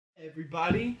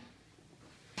Everybody.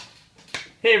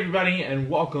 Hey everybody,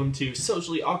 and welcome to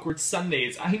Socially Awkward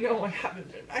Sundays. I know I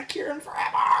haven't been back here in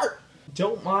forever.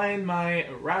 Don't mind my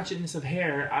ratchetness of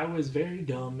hair. I was very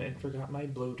dumb and forgot my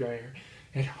blow dryer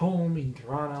at home in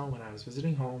Toronto when I was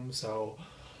visiting home, so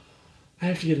I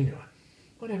have to get a new one.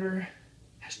 Whatever.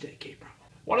 Hashtag gay problem.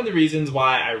 One of the reasons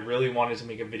why I really wanted to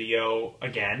make a video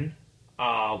again,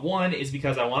 one is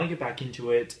because I want to get back into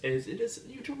it, as it is,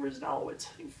 YouTubers know it's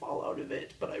how you fall out of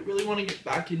it, but I really want to get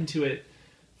back into it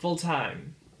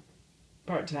full-time,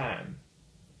 part-time,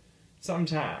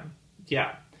 sometime,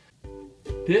 yeah.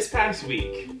 This past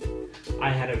week,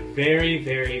 I had a very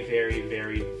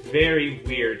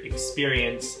weird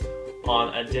experience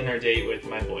on a dinner date with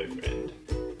my boyfriend.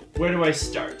 Where do I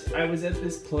start? I was at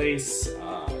this place,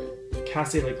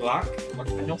 Casse Le Glac.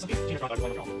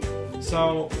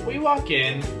 So we walk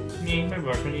in, me and my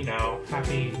boyfriend, you know,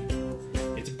 happy.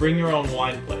 It's a bring your own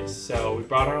wine place. So we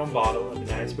brought our own bottle of a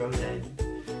nice rosé.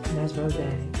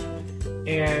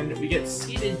 And we get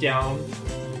seated down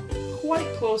quite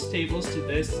close tables to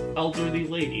this elderly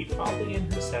lady, probably in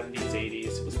her 70s,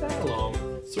 80s, was that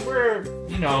alone. So we're,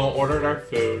 you know, ordered our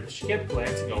food. She kept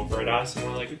glancing over at us and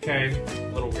we're like, okay, a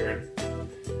little weird.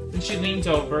 Then she leans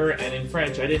over and in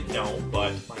French, I didn't know,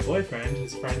 but my boyfriend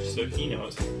is French, so he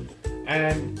knows.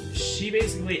 And she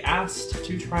basically asked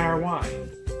to try our wine.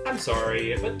 I'm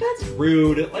sorry, but that's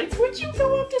rude. Like, would you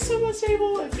go up to someone's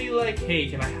table and be like, hey,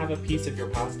 can I have a piece of your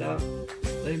pasta?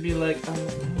 They'd be like, oh,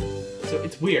 no. So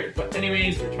it's weird. But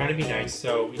anyways, we're trying to be nice,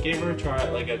 so we gave her a try,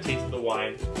 like a taste of the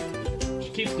wine. She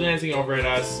keeps glancing over at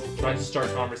us, tries to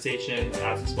start conversations,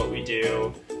 asks what we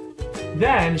do.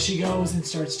 Then she goes and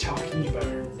starts talking about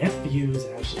her nephews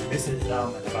and how she misses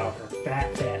them and about her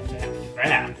fat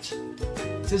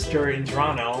sister in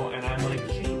Toronto, and I'm like,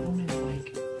 hey woman,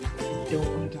 like, I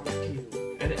don't want to talk to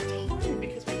you. And it's hard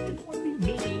because we didn't want to be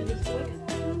mean, it's like an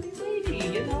elderly lady,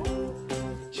 you know?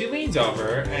 She leans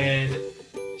over and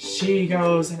she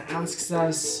goes and asks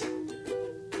us,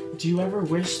 do you ever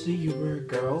wish that you were a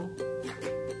girl?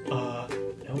 No.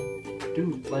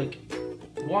 Dude, like,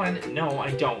 one, no,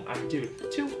 I don't, I'm a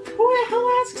dude. Two, who the hell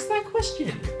asks that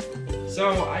question?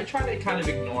 So I try to kind of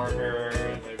ignore her,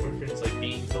 and my boyfriend's like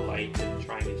being polite and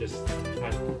trying to just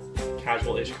have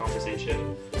casual-ish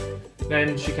conversation.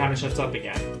 Then she kind of shuts up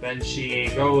again. Then she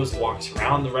goes, walks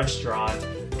around the restaurant,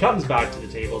 comes back to the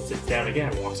table, sits down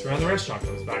again, walks around the restaurant,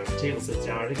 comes back to the table, sits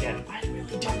down again. I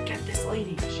really don't get this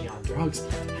lady. Is she on drugs? I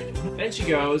don't know. Then she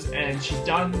goes, and she's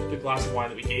done the glass of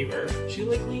wine that we gave her. She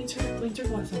like leans her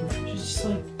glass over. She's just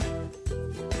like,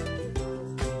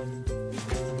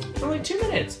 for like 2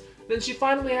 minutes. Then she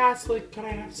finally asks, like, can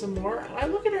I have some more? And I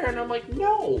look at her and I'm like,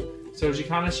 no. So she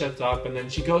kind of shuts up, and then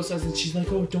she goes to us and she's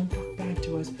like, oh, don't talk bad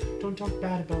to us. Don't talk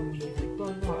bad about me. Like,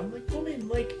 blah, blah. I'm like, woman,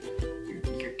 like,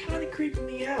 you're kind of creeping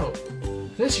me out.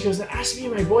 Then she goes and asks me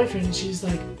and my boyfriend, and she's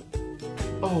like,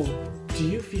 oh, do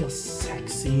you feel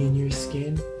sexy in your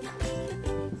skin?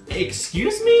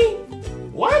 Excuse me?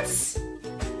 What?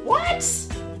 What?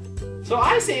 So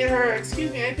I say to her,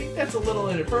 excuse me, I think that's a little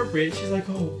inappropriate. She's like,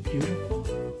 oh, beautiful?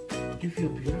 Do you feel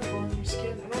beautiful in your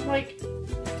skin? And I'm like,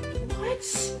 what?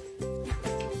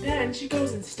 Then she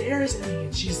goes and stares at me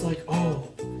and she's like, oh,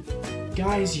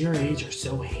 guys your age are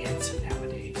so handsome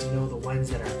nowadays. You know, the ones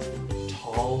that are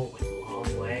tall with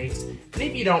long legs. And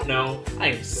if you don't know, I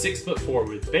am 6'4"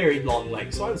 with very long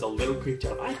legs, so I was a little creeped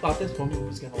out. I thought this woman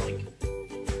was gonna like,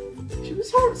 she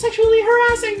was sexually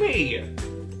harassing me.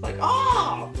 Like,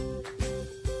 oh!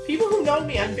 People who know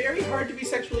me, I'm very hard to be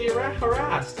sexually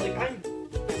harassed. Like,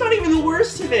 it's not even the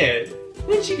worst of it.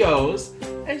 Then she goes,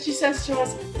 and she says to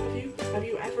us, have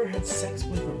you ever had sex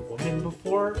with a woman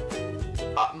before?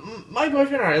 My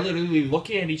boyfriend and I are literally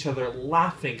looking at each other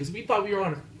laughing, because we thought we were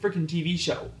on a freaking TV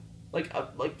show. Like,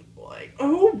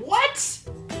 oh, what?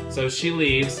 So she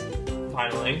leaves,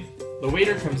 finally. The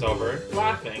waiter comes over,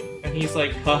 laughing, and he's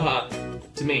like, haha,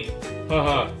 to me,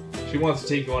 haha, she wants to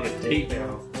take you on a date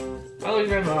now. I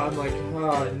look at him and I'm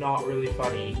like, not really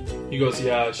funny. He goes,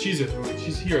 yeah, she's a hoot,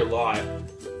 she's here a lot.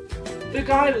 The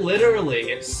guy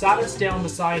literally sat us down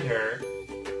beside her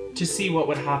to see what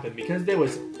would happen, because there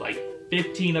was like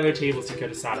 15 other tables he could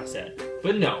have sat us at.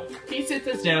 But no, he sits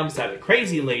us down beside a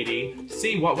crazy lady to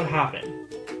see what would happen.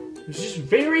 It was just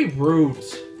very rude.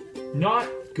 Not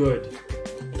good.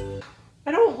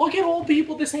 I don't look at old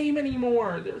people the same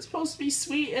anymore. They're supposed to be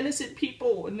sweet, innocent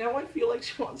people, and now I feel like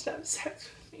she wants to have sex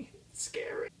with me. It's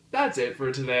scary. That's it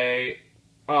for today.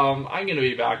 I'm gonna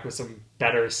be back with some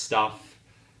better stuff,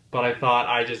 but I thought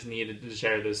I just needed to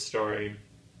share this story.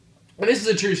 And this is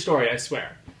a true story, I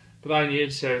swear. But I needed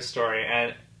to share a story,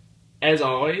 and as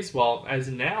always, well, as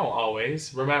now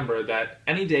always, remember that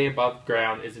any day above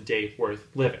ground is a day worth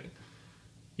living.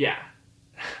 Yeah.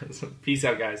 Peace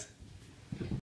out, guys.